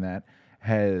of getting that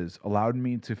has allowed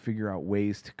me to figure out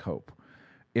ways to cope.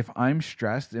 If I'm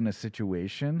stressed in a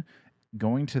situation,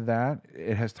 going to that,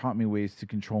 it has taught me ways to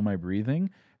control my breathing,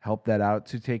 help that out,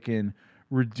 to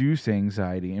reduce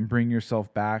anxiety and bring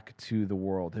yourself back to the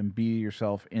world and be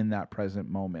yourself in that present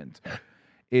moment.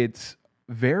 It's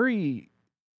very,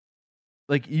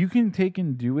 you can take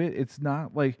and do it. It's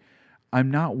not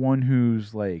I'm not one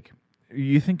who's like,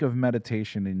 you think of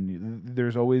meditation and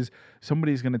there's always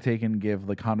somebody's going to take and give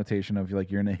the connotation of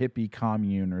like you're in a hippie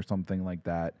commune or something like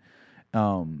that,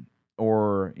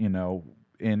 or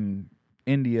in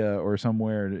India or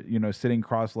somewhere, sitting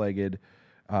cross-legged,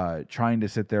 trying to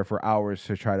sit there for hours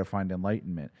to try to find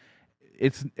enlightenment.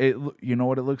 You know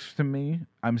what it looks to me?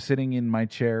 I'm sitting in my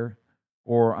chair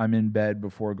or I'm in bed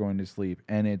before going to sleep,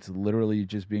 and it's literally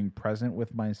just being present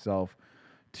with myself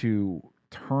to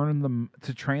train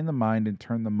the mind and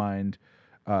turn the mind,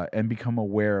 and become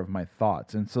aware of my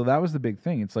thoughts. And so that was the big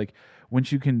thing. It's like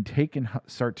once you can take and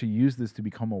start to use this to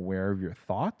become aware of your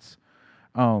thoughts,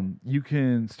 you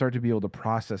can start to be able to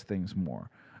process things more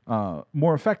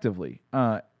effectively.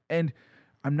 And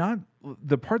I'm not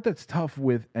the part that's tough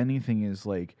with anything is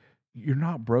like you're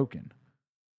not broken.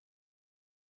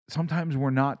 Sometimes we're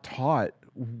not taught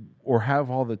or have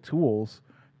all the tools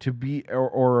to be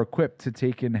or equipped to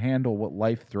take and handle what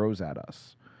life throws at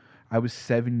us. I was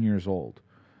 7 years old.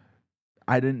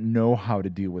 I didn't know how to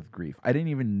deal with grief. I didn't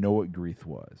even know what grief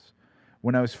was.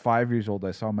 When I was 5 years old,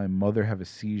 I saw my mother have a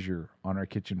seizure on our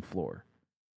kitchen floor.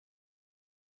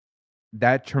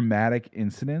 That traumatic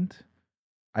incident,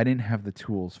 I didn't have the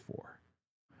tools for.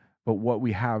 But what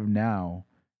we have now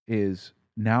is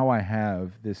now I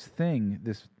have this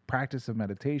practice of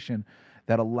meditation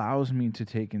that allows me to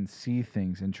take and see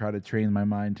things and try to train my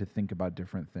mind to think about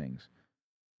different things.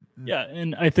 Yeah,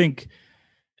 and I think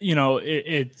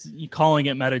it's calling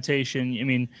it meditation. I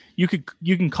mean, you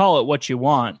can call it what you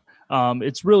want.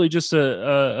 It's really just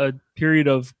a period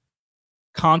of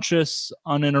conscious,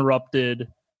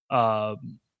 uninterrupted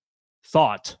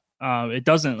thought. It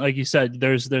doesn't, like you said,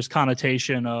 there's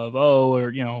connotation of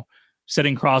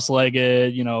sitting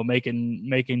cross-legged,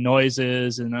 making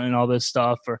noises and all this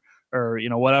stuff, or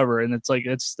whatever. And it's like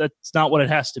that's not what it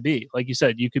has to be. Like you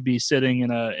said, you could be sitting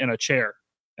in a chair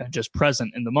and just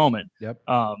present in the moment. Yep.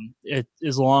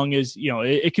 As long as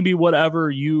it can be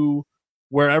wherever you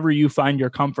find your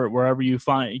comfort, wherever you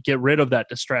get rid of that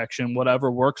distraction, whatever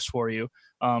works for you.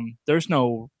 There's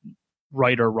no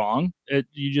right or wrong.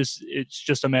 It's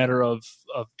just a matter of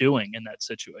doing in that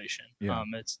situation. Yeah.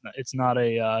 It's not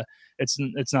a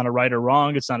right or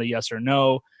wrong. It's not a yes or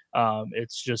no.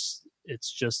 It's just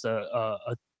a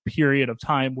period of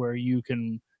time where you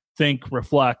can think,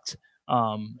 reflect,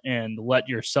 and let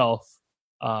yourself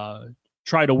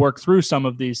try to work through some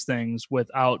of these things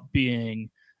without being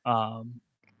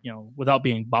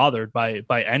bothered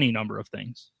by any number of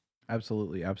things.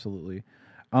 Absolutely.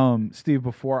 Steve,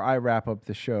 before I wrap up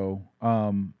the show,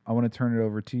 I want to turn it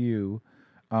over to you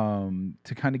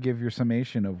to kind of give your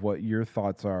summation of what your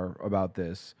thoughts are about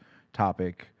this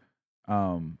topic.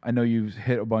 I know you've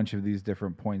hit a bunch of these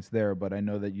different points there, but I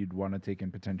know that you'd want to take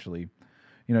and potentially,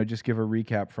 just give a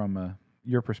recap from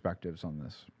your perspectives on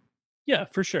this. Yeah,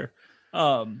 for sure.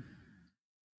 I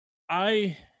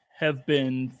have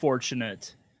been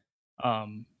fortunate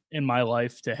in my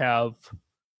life to have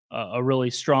a really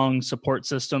strong support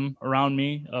system around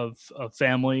me of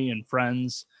family and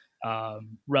friends. The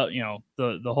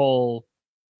whole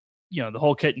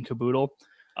kit and caboodle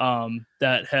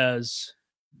that has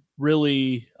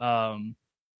really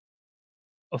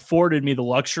afforded me the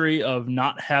luxury of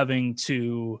not having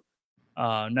to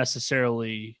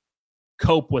necessarily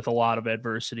cope with a lot of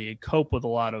adversity, cope with a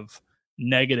lot of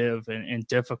negative and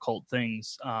difficult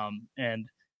things. And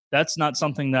that's not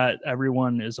something that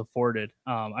everyone is afforded.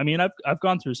 I mean, I've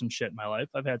gone through some shit in my life.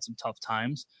 I've had some tough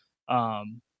times,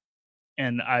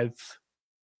 and I've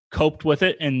coped with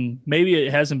it. And maybe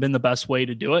it hasn't been the best way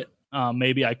to do it.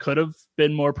 Maybe I could have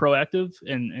been more proactive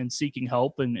in seeking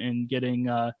help and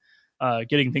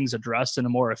getting things addressed in a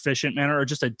more efficient manner, or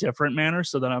just a different manner,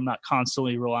 so that I'm not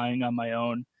constantly relying on my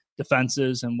own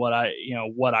defenses and what I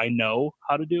know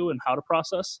how to do and how to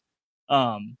process.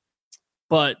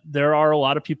 But there are a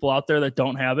lot of people out there that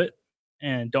don't have it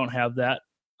and don't have that.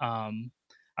 I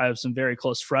have some very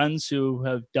close friends who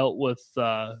have dealt with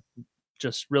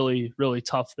just really, really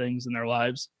tough things in their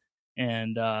lives.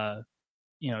 And,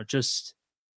 just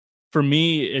for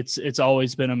me, it's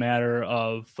always been a matter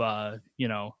of,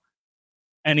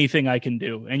 anything I can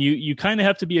do. And you kind of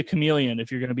have to be a chameleon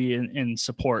if you're going to be in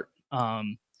support.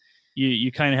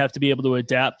 You kind of have to be able to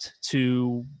adapt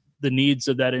to the needs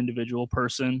of that individual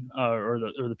person or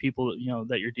the people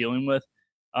that you're dealing with,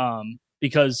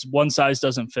 because one size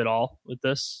doesn't fit all with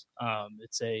this.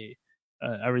 It's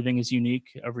everything is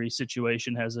unique. Every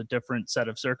situation has a different set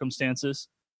of circumstances,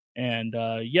 and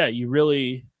you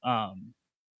really,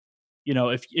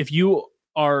 if you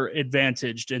are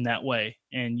advantaged in that way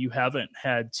and you haven't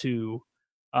had to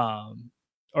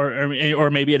or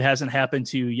maybe it hasn't happened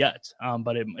to you yet,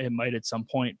 but it might at some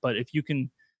point. But if you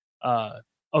can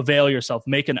avail yourself,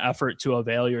 make an effort to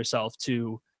avail yourself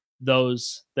to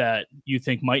those that you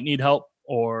think might need help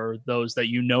or those that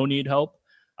you know need help,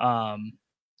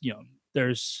 you know,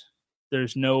 there's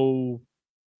no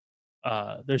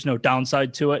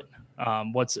downside to it.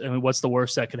 What's the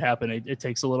worst that could happen? It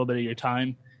takes a little bit of your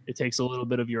time. It takes a little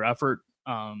bit of your effort.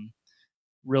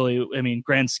 Really, I mean,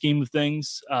 grand scheme of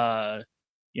things,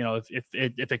 you know,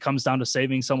 if it comes down to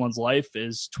saving someone's life,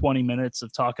 is 20 minutes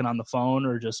of talking on the phone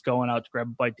or just going out to grab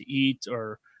a bite to eat,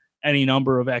 or any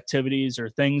number of activities or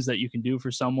things that you can do for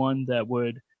someone that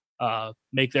would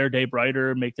make their day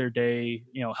brighter, make their day,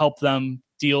 you know, help them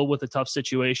deal with a tough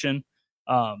situation.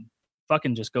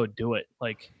 Fucking just go do it.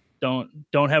 Like, don't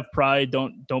have pride.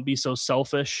 Don't be so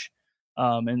selfish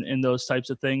in those types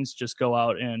of things. Just go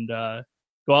out and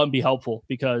be helpful,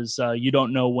 because you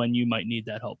don't know when you might need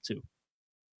that help too.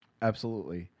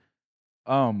 Absolutely.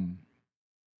 I'm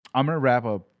going to wrap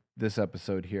up this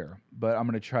episode here, but I'm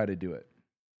going to try to do it.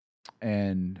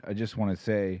 And I just want to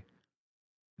say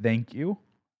thank you.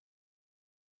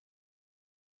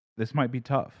 This might be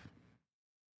tough.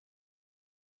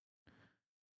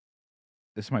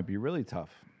 This might be really tough.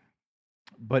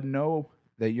 But know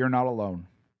that you're not alone.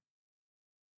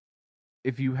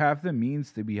 If you have the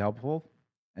means to be helpful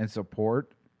and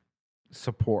support.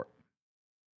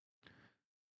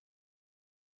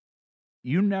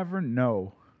 You never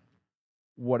know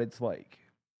what it's like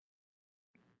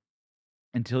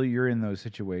until you're in those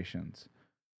situations.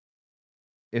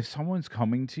 If someone's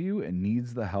coming to you and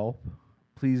needs the help,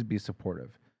 please be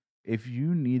supportive. If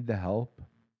you need the help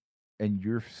and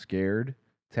you're scared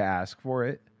to ask for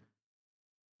it,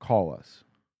 call us,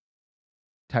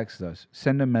 text us,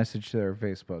 send a message to our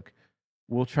Facebook.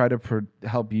 We'll try to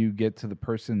help you get to the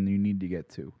person you need to get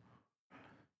to.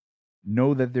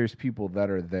 Know that there's people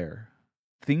that are there.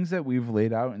 Things that we've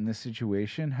laid out in this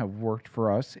situation have worked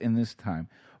for us in this time,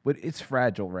 but it's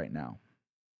fragile right now.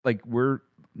 Like, we're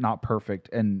not perfect,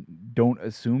 and don't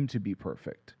assume to be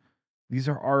perfect. These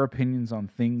are our opinions on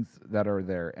things that are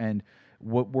there, and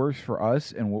what works for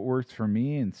us and what works for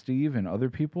me and Steve and other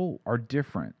people are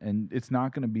different, and it's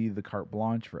not going to be the carte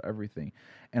blanche for everything.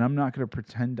 And I'm not going to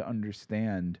pretend to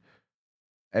understand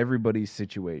everybody's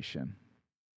situation,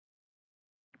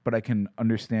 but I can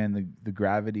understand the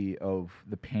gravity of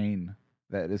the pain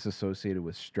that is associated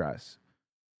with stress,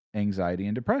 anxiety,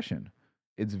 and depression.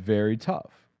 It's very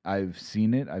tough. I've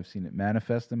seen it. I've seen it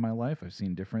manifest in my life. I've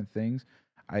seen different things.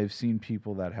 I've seen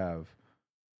people that have,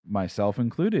 myself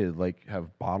included, like,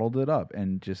 have bottled it up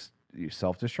and just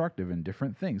self-destructive and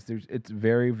different things. It's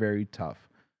very, very tough.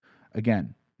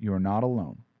 Again, you are not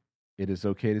alone. It is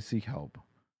okay to seek help,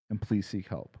 and please seek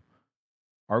help.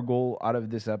 Our goal out of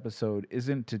this episode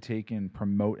isn't to take and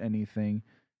promote anything.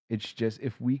 It's just,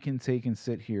 if we can take and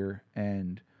sit here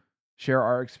and share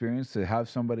our experience to have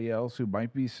somebody else who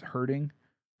might be hurting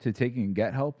to take and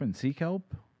get help and seek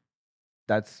help,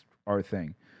 that's our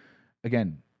thing.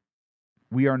 Again,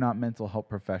 we are not mental health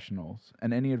professionals,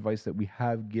 and any advice that we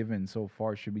have given so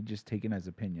far should be just taken as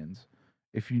opinions.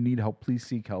 If you need help, please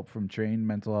seek help from trained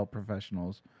mental health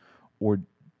professionals, or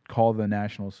call the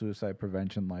National Suicide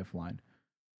Prevention Lifeline.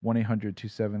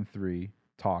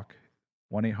 1-800-273-TALK,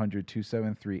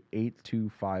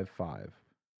 1-800-273-8255.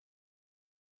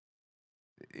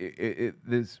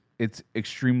 It's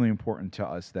extremely important to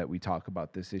us that we talk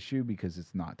about this issue, because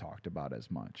it's not talked about as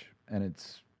much, and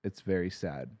it's very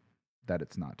sad that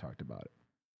it's not talked about.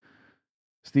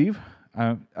 Steve,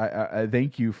 I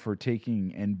thank you for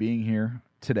taking and being here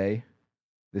today.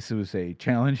 This was a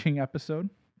challenging episode.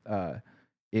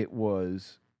 It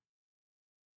was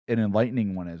an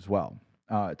enlightening one as well,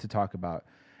 to talk about.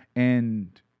 And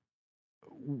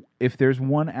if there's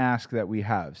one ask that we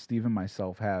have, Steve and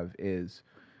myself have, is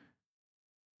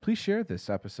please share this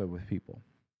episode with people,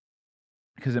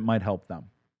 because it might help them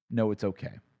know it's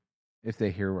okay if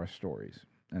they hear our stories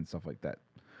and stuff like that.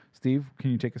 Steve,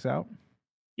 can you take us out?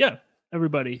 Yeah,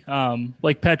 everybody.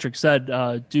 Like Patrick said,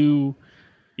 this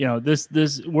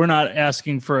we're not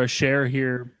asking for a share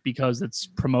here because it's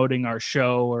promoting our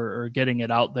show or getting it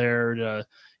out there to,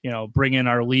 bring in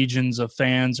our legions of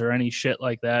fans or any shit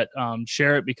like that.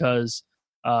 Share it because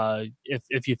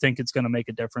if you think it's going to make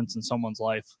a difference in someone's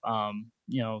life,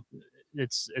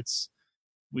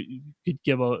 we could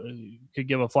give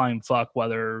a flying fuck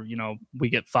whether we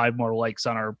get 5 more likes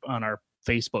on our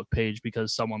Facebook page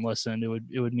because someone listened.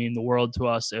 It would mean the world to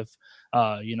us if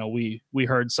we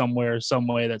heard somewhere, some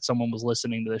way that someone was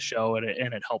listening to the show and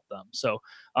it helped them. So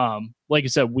like I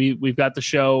said, we've got the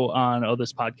show on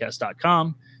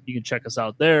ohthispodcast.com. You can check us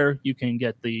out there. You can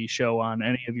get the show on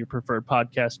any of your preferred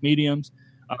podcast mediums.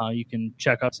 You can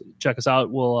check us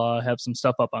out. We'll have some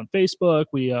stuff up on Facebook.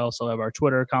 We also have our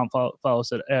Twitter account. Follow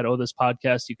us at Othis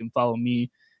Podcast. You can follow me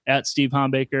at Steve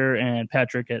Hombaker and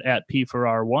Patrick at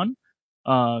P4R1.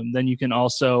 Then you can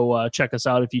also check us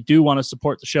out if you do want to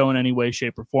support the show in any way,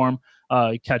 shape, or form.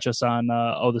 Catch us on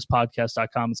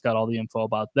ohthispodcast.com. It's got all the info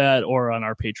about that, or on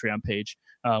our Patreon page.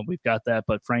 We've got that.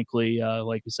 But frankly,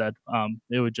 like we said,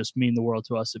 it would just mean the world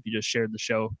to us if you just shared the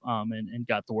show and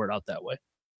got the word out that way.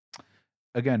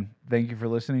 Again, thank you for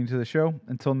listening to the show.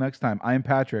 Until next time, I am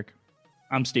Patrick.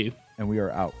 I'm Steve. And we are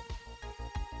out.